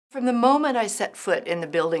From the moment I set foot in the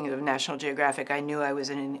building of National Geographic, I knew I was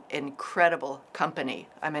in an incredible company.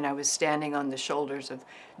 I mean, I was standing on the shoulders of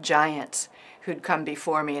giants who'd come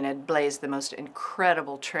before me and had blazed the most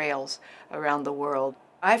incredible trails around the world.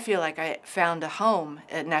 I feel like I found a home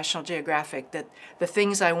at National Geographic, that the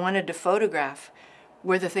things I wanted to photograph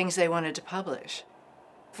were the things they wanted to publish.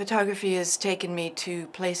 Photography has taken me to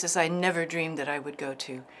places I never dreamed that I would go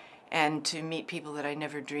to, and to meet people that I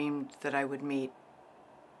never dreamed that I would meet.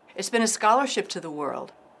 It's been a scholarship to the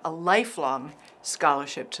world, a lifelong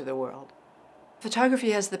scholarship to the world.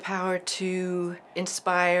 Photography has the power to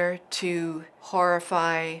inspire, to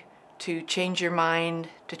horrify, to change your mind,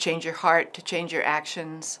 to change your heart, to change your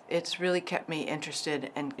actions. It's really kept me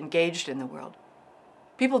interested and engaged in the world.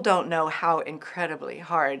 People don't know how incredibly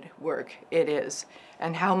hard work it is,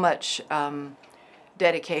 and how much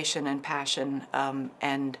dedication and passion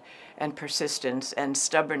and persistence and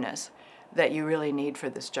stubbornness that you really need for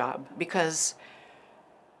this job. Because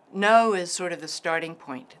no is sort of the starting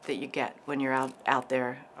point that you get when you're out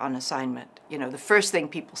there on assignment. You know, the first thing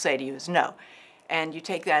people say to you is no. And you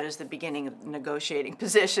take that as the beginning of the negotiating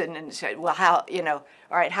position and say, well, how, you know,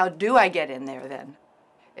 all right, how do I get in there then?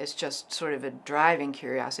 It's just sort of a driving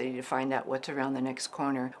curiosity to find out what's around the next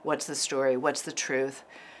corner, what's the story, what's the truth.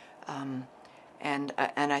 And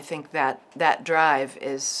I think that drive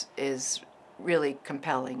is really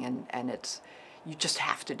compelling, and you just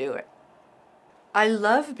have to do it. I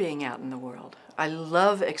love being out in the world. I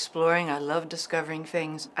love exploring, I love discovering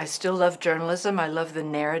things. I still love journalism, I love the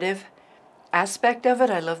narrative aspect of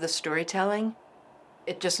it, I love the storytelling.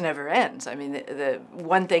 It just never ends. I mean, the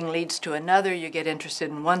one thing leads to another, you get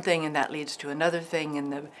interested in one thing and that leads to another thing,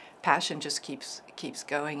 and the passion just keeps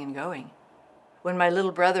going and going. When my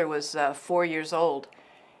little brother was 4 years old,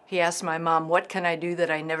 he asked my mom, what can I do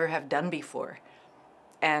that I never have done before?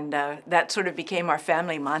 And that sort of became our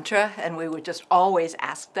family mantra, and we would just always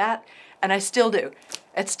ask that, and I still do.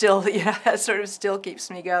 It still, you know, that sort of still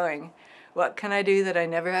keeps me going. What can I do that I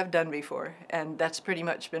never have done before? And that's pretty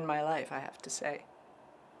much been my life, I have to say.